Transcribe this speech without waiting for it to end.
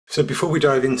So before we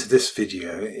dive into this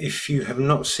video, if you have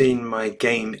not seen my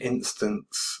game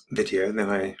instance video, then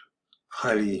I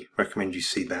highly recommend you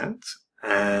see that.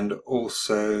 And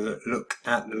also look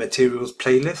at the materials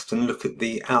playlist and look at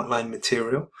the outline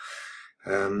material.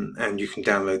 And you can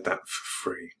download that for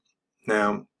free.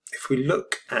 Now, if we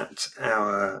look at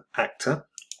our actor,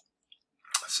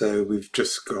 so we've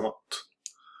just got,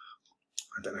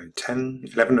 I don't know, 10,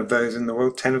 11 of those in the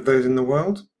world, 10 of those in the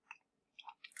world.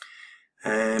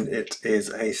 And it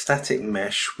is a static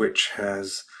mesh which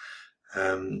has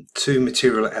two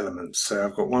material elements. So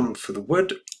I've got one for the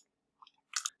wood.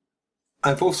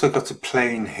 I've also got a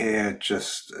plane here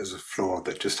just as a floor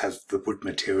that just has the wood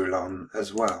material on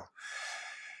as well.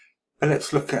 But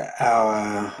let's look at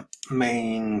our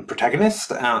main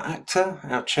protagonist, our actor,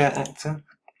 our chair actor.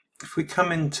 If we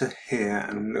come into here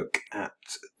and look at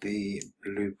the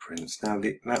blueprints, now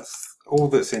that's all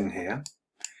that's in here.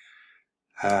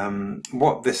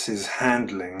 What this is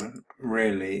handling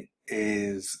really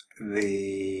is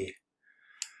the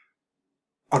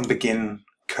on begin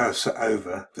cursor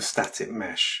over the static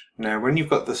mesh. Now when you've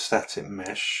got the static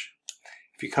mesh,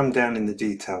 if you come down in the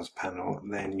details panel,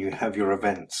 then you have your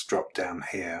events drop down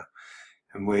here,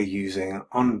 and we're using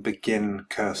on begin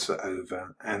cursor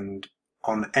over and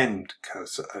on end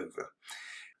cursor over.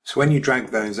 So when you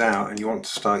drag those out and you want to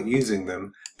start using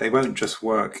them, they won't just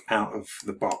work out of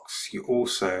the box. You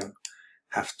also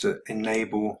have to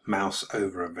enable mouse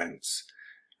over events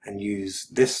and use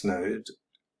this node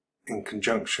in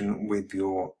conjunction with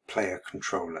your player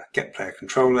controller. Get player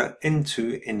controller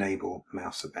into enable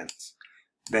mouse events.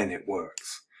 Then it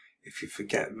works. If you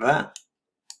forget that,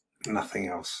 nothing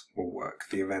else will work.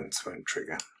 The events won't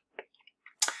trigger.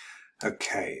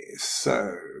 Okay,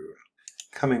 so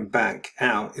coming back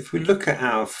out, if we look at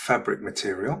our fabric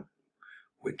material,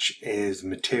 which is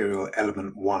material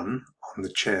element 1 on the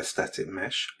chair static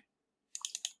mesh,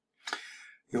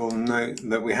 you'll note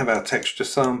that we have our texture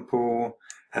sample,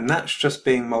 and that's just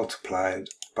being multiplied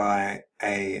by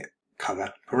a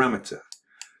color parameter.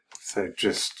 So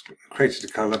just created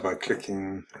a color by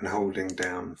clicking and holding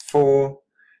down 4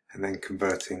 and then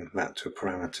converting that to a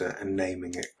parameter and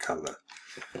naming it color.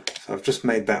 So I've just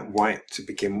made that white to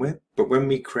begin with, but when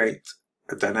we create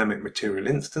a dynamic material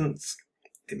instance,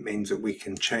 it means that we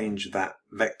can change that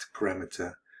vector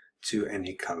parameter to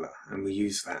any color, and we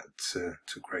use that to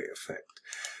great effect.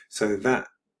 So that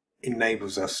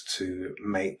enables us to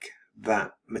make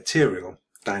that material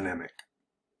dynamic.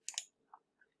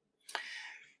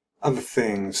 Other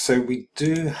things, so we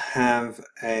do have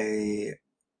a,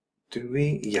 do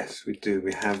we? Yes, we do.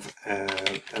 We have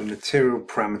a material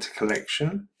parameter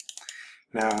collection.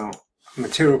 Now,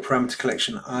 material parameter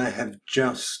collection, I have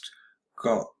just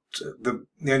got the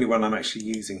only one I'm actually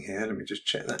using here. Let me just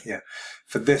check that. Yeah,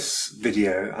 for this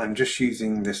video, I'm just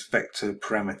using this vector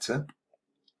parameter,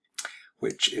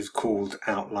 which is called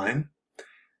outline,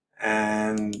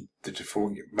 and the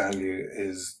default value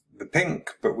is the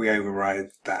pink, but we override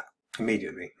that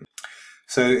immediately.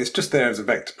 So it's just there as a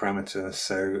vector parameter,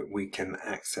 so we can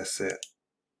access it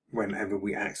whenever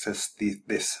we access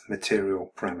this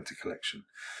material parameter collection.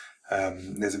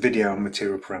 There's a video on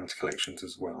material parameter collections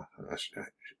as well,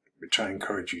 which I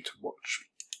encourage you to watch.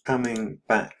 Coming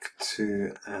back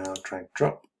to our drag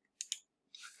drop.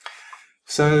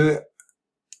 So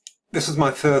this is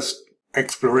my first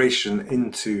exploration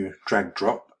into drag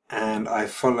drop, and I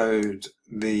followed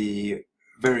the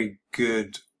very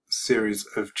good series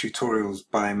of tutorials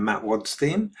by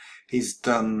Wadstein. He's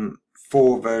done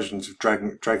 4 versions of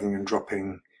dragging and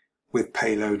dropping with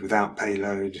payload, without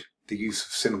payload, the use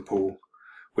of simple,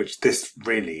 which this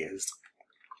really is.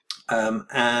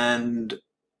 And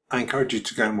I encourage you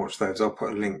to go and watch those. I'll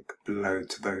put a link below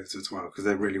to those as well, because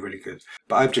they're really, really good.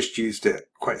 But I've just used it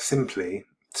quite simply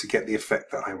to get the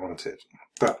effect that I wanted.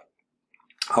 But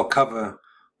I'll cover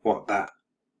what that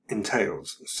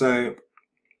entails. So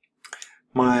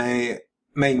my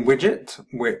main widget,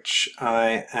 which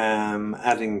I am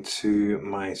adding to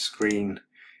my screen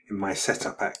in my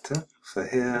setup actor. So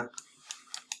here,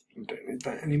 I don't need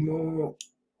that anymore.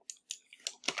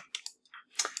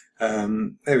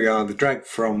 There we are, the drag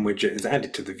from widget is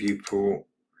added to the viewport.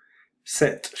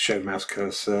 Set show mouse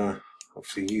cursor,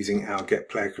 obviously using our get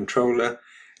player controller,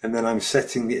 and then I'm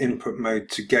setting the input mode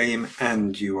to game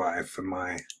and UI for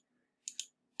my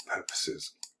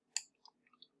purposes.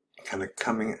 Kind of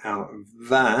coming out of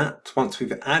that, once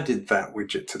we've added that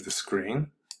widget to the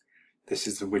screen, this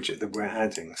is the widget that we're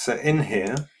adding. So in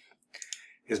here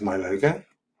is my logo.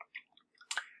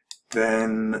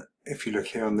 Then if you look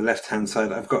here on the left hand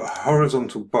side, I've got a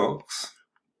horizontal box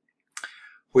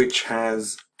which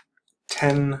has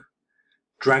 10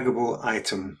 draggable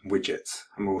item widgets,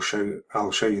 and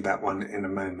I'll show you that one in a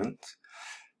moment.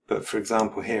 But for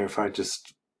example here, if I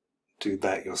just do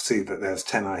that, you'll see that there's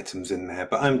 10 items in there,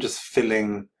 but I'm just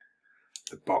filling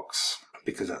the box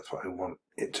because that's what I want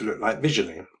it to look like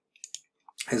visually.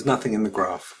 There's nothing in the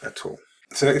graph at all.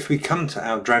 So if we come to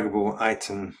our draggable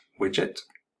item widget,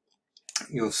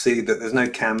 you'll see that there's no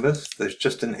canvas, there's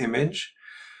just an image,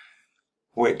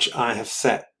 which I have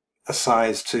set a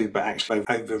size to, but actually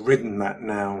I've overridden that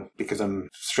now because I'm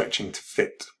stretching to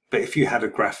fit. But if you had a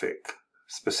graphic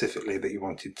specifically that you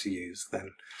wanted to use,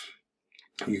 then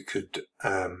you could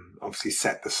obviously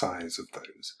set the size of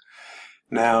those.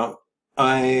 Now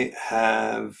I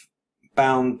have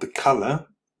bound the color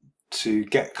to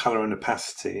get color and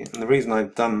opacity, and the reason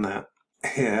I've done that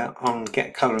here on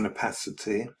get color and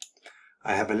opacity,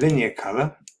 I have a linear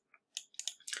color.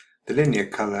 The linear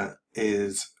color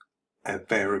is a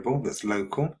variable that's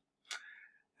local,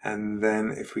 and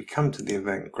then if we come to the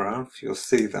event graph, you'll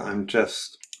see that I'm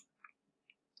just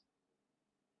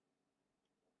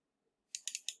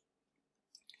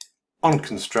on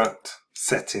construct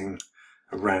setting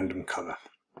a random color,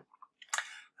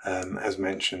 as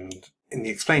mentioned in the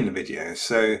explainer video.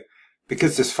 So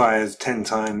because this fires 10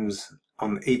 times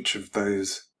on each of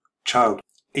those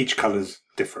each color's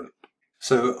different.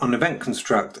 So on event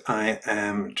construct, I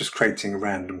am just creating a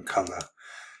random color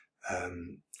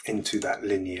into that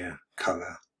linear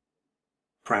color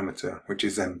parameter, which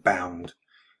is then bound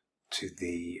to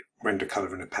the render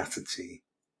color and opacity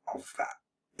of that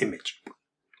image.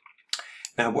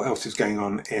 Now, what else is going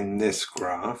on in this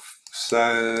graph?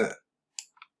 So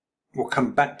we'll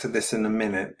come back to this in a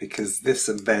minute because this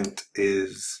event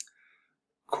is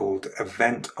called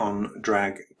event on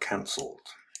drag cancelled.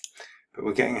 But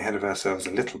we're getting ahead of ourselves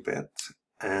a little bit,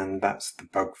 and that's the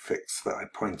bug fix that I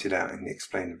pointed out in the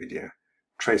explainer video.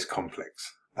 Trace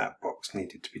complex, that box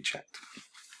needed to be checked.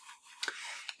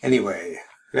 Anyway,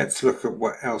 let's look at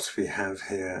what else we have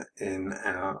here in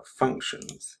our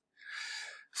functions.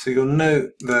 So you'll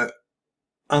note that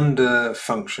under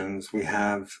functions we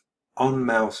have on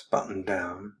mouse button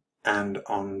down and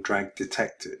on drag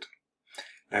detected.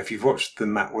 Now if you've watched the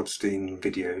Wadstein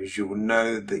videos, you will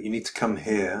know that you need to come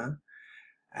here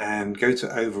and go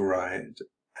to override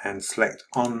and select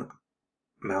on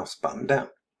mouse button down.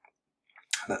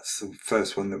 That's the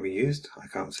first one that we used. I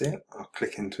can't see it. I'll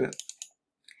click into it.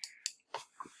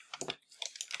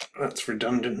 That's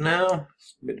redundant now.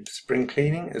 A bit of spring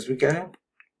cleaning as we go.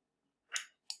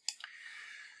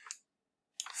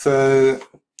 So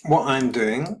what I'm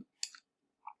doing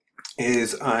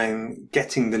is I'm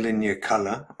getting the linear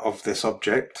color of this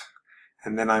object,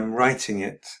 and then I'm writing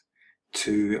it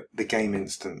to the game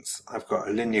instance. I've got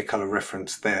a linear color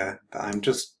reference there that I'm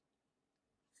just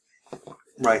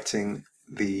writing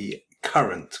the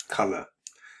current color.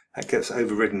 That gets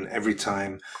overridden every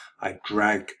time I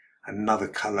drag another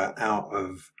color out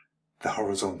of the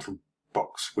horizontal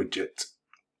box widget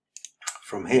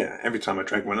from here. Every time I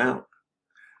drag one out,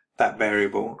 that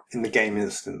variable in the game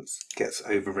instance gets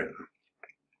overwritten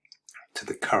to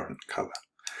the current color.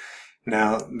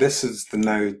 Now this is the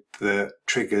node that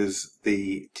triggers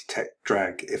the detect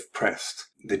drag if pressed.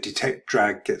 The detect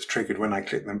drag gets triggered when I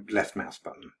click the left mouse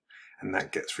button, and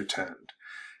that gets returned.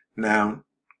 Now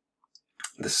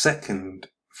the second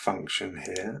function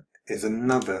here is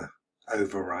another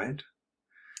override.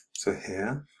 So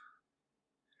here,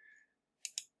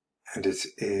 and it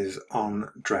is on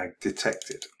drag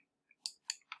detected.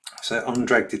 So on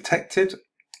drag detected,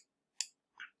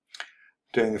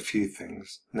 doing a few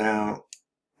things. Now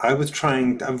I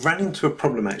ran into a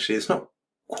problem actually. It's not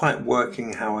quite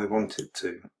working how I want it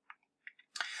to.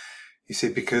 You see,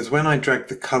 because when I drag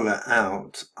the color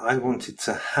out, I wanted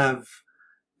to have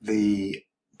the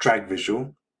drag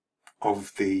visual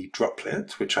of the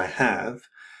droplet, which I have,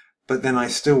 but then I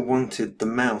still wanted the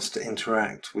mouse to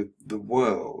interact with the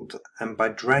world, and by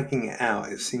dragging it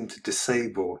out, it seemed to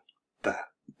disable that,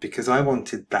 because I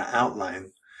wanted that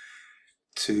outline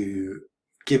to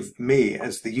give me,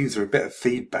 as the user, a bit of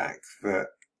feedback that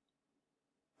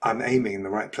I'm aiming in the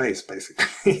right place,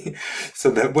 basically. So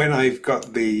that when I've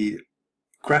got the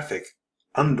graphic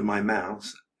under my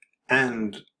mouse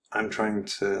and I'm trying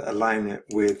to align it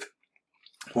with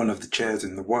one of the chairs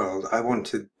in the world, I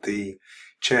wanted the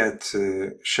chair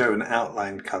to show an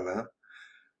outline color,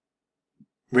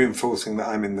 reinforcing that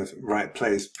I'm in the right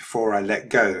place before I let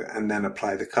go and then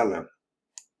apply the color.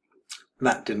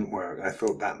 That didn't work. I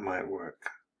thought that might work.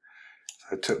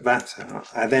 So I took that out.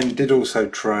 I then did also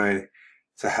try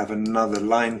to have another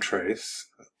line trace,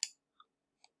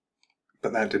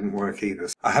 but that didn't work either.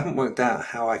 I haven't worked out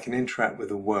how I can interact with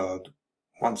the world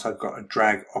once I've got a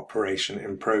drag operation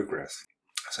in progress.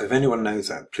 So if anyone knows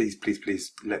that, please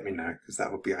let me know, because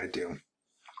that would be ideal.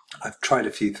 I've tried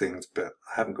a few things, but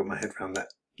I haven't got my head around that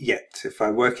yet. If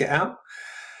I work it out,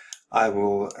 I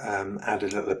will add a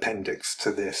little appendix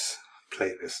to this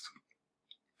playlist.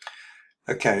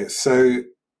 Okay, so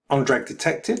on drag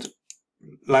detected,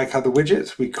 like other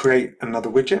widgets, we create another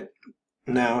widget.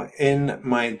 Now in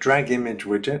my drag image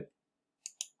widget,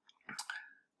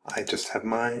 I just have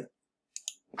my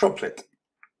droplet.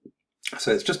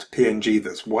 So it's just a PNG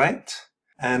that's white,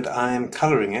 and I'm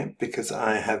coloring it because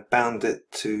I have bound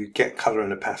it to get color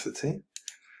and opacity.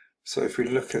 So if we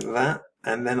look at that,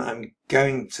 and then I'm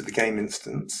going to the game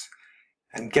instance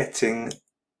and getting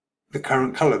the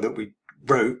current color that we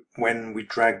wrote when we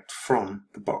dragged from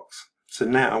the box. So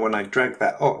now when I drag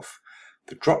that off,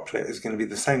 the droplet is going to be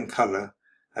the same color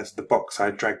as the box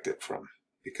I dragged it from,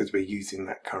 because we're using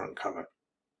that current color.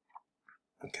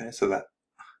 Okay, so that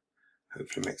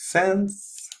hopefully makes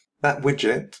sense. That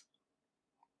widget,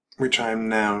 which I'm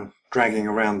now dragging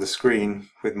around the screen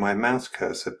with my mouse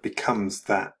cursor, becomes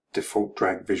that default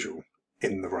drag visual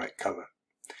in the right color.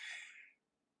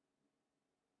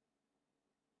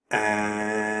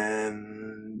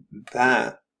 And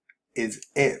that is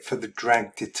it for the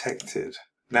drag detected.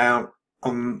 Now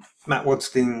on Matt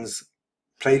Wadstein's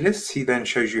playlists, he then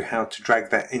shows you how to drag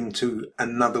that into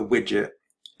another widget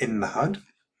in the HUD.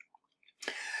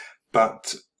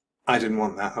 But I didn't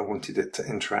want that. I wanted it to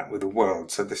interact with the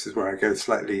world. So this is where I go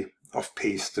slightly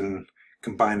off-piste and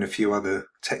combine a few other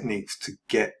techniques to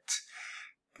get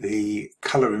the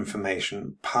color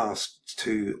information passed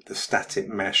to the static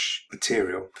mesh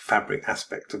material, the fabric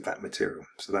aspect of that material.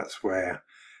 So that's where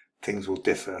things will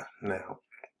differ now.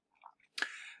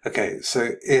 Okay,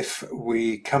 so if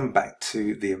we come back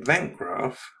to the event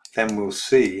graph, then we'll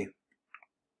see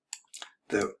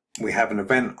that we have an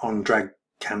event on drag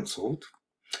cancelled.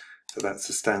 So that's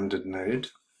the standard node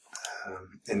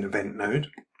in event node.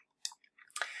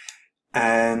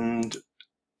 And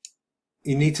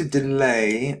you need to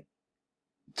delay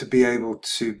to be able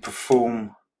to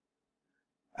perform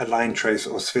a line trace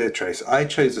or sphere trace. I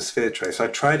chose a sphere trace. I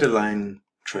tried a line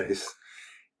trace,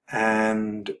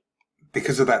 and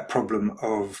because of that problem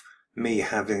of me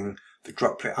having the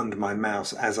droplet under my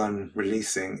mouse as I'm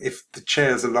releasing, if the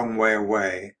chair's a long way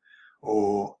away,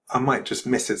 or I might just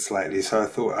miss it slightly, so I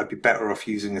thought I'd be better off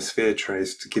using a sphere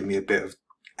trace to give me a bit of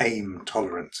aim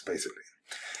tolerance, basically.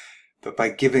 But by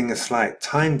giving a slight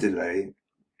time delay,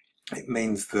 it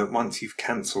means that once you've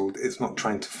cancelled, it's not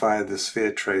trying to fire the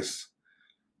sphere trace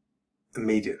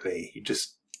immediately.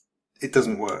 It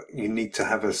doesn't work. You need to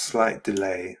have a slight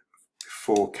delay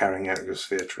before carrying out your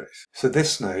sphere trace. So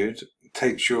this node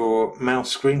takes your mouse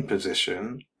screen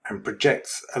position and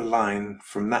projects a line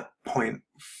from that point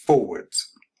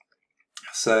forwards.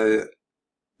 So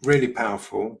really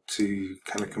powerful to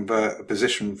kind of convert a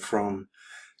position from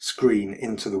screen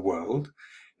into the world.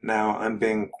 Now I'm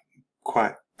being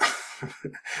quite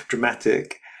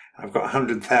dramatic. I've got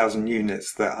 100,000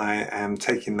 units that I am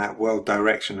taking that world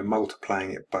direction and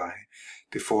multiplying it by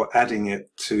before adding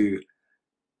it to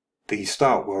the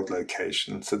start world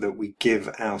location, so that we give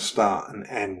our start and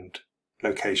end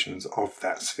locations of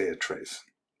that sphere trace.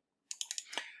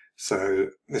 So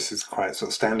this is quite sort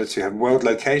of standard. So you have world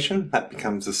location, that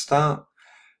becomes the start,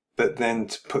 but then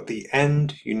to put the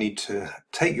end, you need to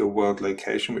take your world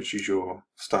location, which is your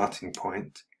starting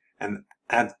point, and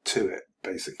add to it,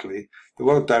 basically. The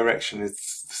world direction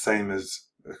is the same as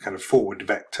a kind of forward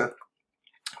vector,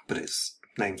 but it's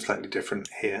named slightly different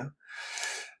here.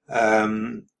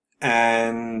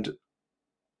 And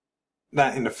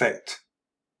that in effect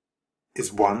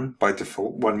is 1 by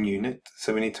default, 1 unit.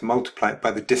 So we need to multiply it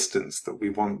by the distance that we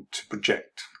want to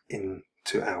project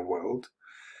into our world.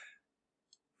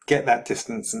 Get that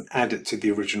distance and add it to the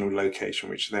original location,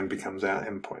 which then becomes our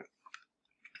endpoint.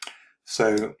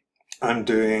 So I'm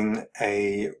doing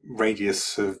a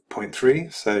radius of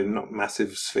 0.3, so not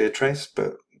massive sphere trace,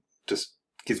 but just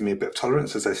gives me a bit of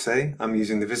tolerance, as I say. I'm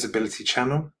using the visibility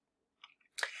channel.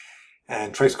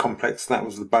 And trace complex, that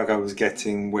was the bug I was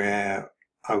getting where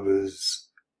I was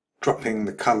dropping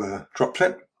the color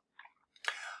droplet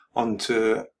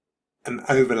onto an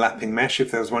overlapping mesh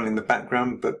if there was one in the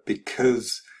background, but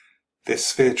because this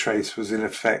sphere trace was in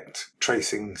effect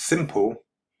tracing simple,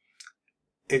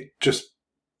 it just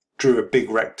drew a big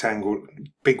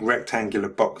rectangular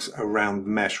box around the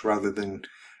mesh rather than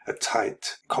a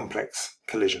tight complex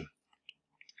collision.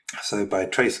 So by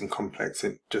tracing complex,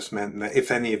 it just meant that if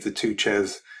any of the two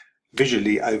chairs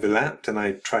visually overlapped and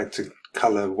I tried to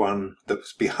color one that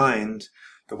was behind,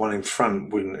 the one in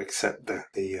front wouldn't accept the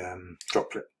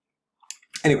droplet.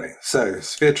 Anyway, so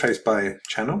sphere trace by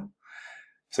channel.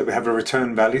 So we have a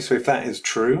return value. So if that is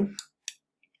true,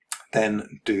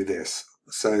 then do this.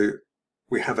 So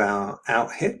we have our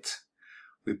out hit.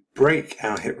 We break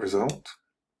our hit result.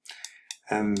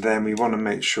 And then we want to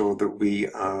make sure that we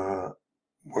are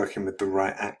working with the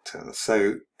right actor.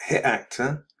 So hit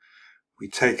actor, we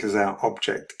take as our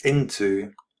object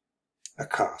into a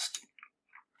cast.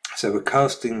 So we're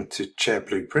casting to chair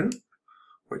blueprint,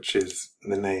 which is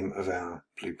the name of our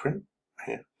blueprint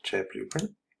here, chair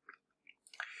blueprint.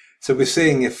 So we're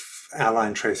seeing if our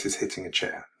line trace is hitting a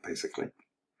chair, basically.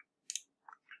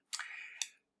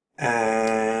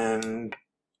 And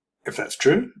if that's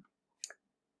true,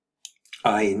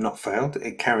 i.e. not failed,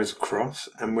 it carries across,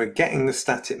 and we're getting the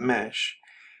static mesh,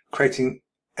 creating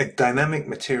a dynamic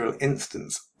material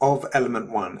instance of element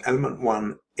 1. Element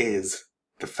 1 is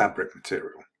the fabric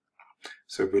material.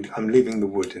 So I'm leaving the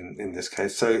wood in this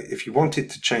case. So if you wanted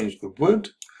to change the wood,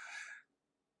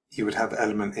 you would have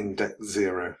element index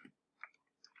 0,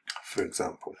 for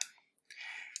example.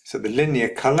 So the linear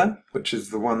color, which is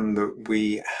the one that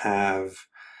we have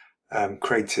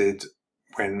created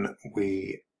when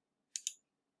we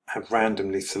have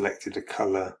randomly selected a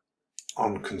color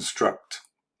on construct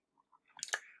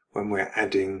when we're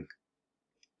adding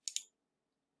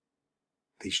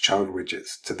these child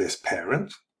widgets to this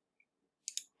parent.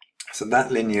 So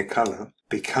that linear color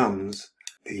becomes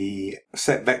the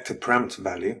set vector parameter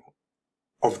value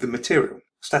of the material.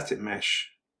 Static mesh,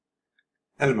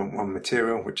 element 1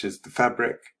 material, which is the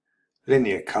fabric,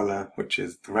 linear color, which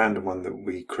is the random one that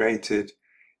we created,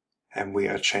 and we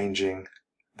are changing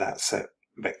that set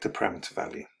vector parameter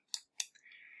value.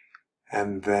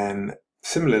 And then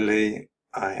similarly,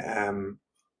 I am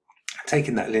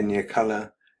taking that linear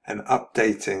color and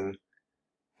updating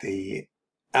the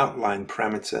outline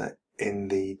parameter in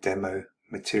the demo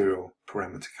material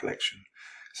parameter collection.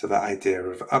 So that idea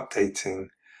of updating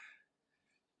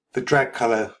the drag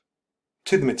color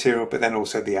to the material, but then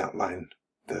also the outline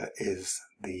that is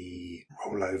the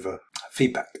rollover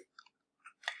feedback.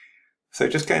 So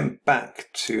just going back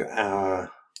to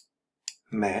our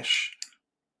mesh,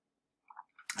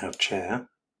 our chair,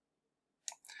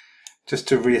 just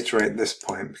to reiterate this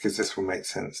point, because this will make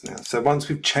sense now. So once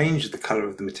we've changed the color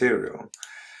of the material,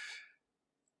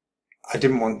 I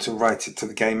didn't want to write it to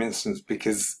the game instance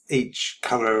because each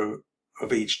color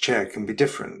of each chair can be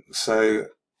different. So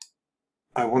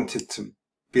I wanted to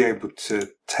be able to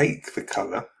take the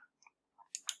color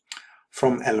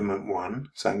from element 1,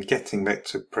 so I'm getting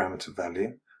vector parameter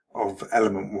value of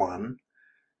element 1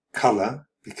 color,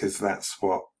 because that's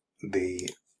what the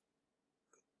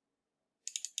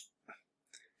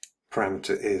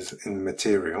parameter is in the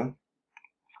material.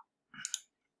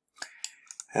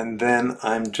 And then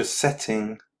I'm just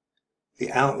setting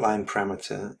the outline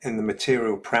parameter in the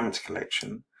material parameter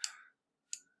collection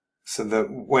so that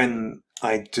when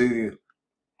I do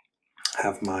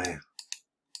have my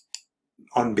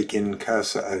on begin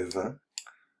cursor over,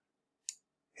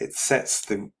 it sets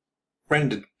the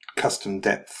rendered custom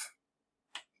depth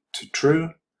to true,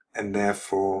 and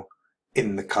therefore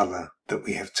in the color that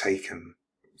we have taken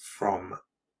from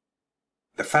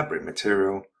the fabric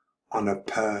material on a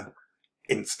per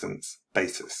instance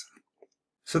basis.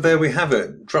 So there we have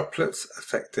it, droplets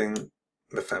affecting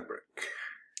the fabric.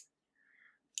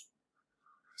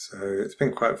 So it's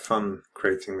been quite fun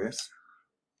creating this.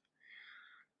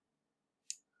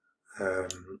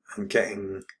 And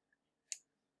getting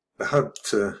the hub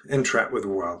to interact with the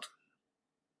world.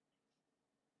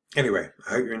 Anyway,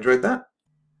 I hope you enjoyed that.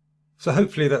 So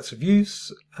hopefully that's of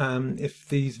use. If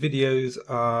these videos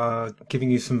are giving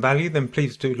you some value, then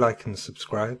please do like and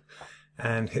subscribe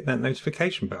and hit that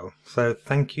notification bell. So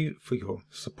thank you for your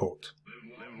support.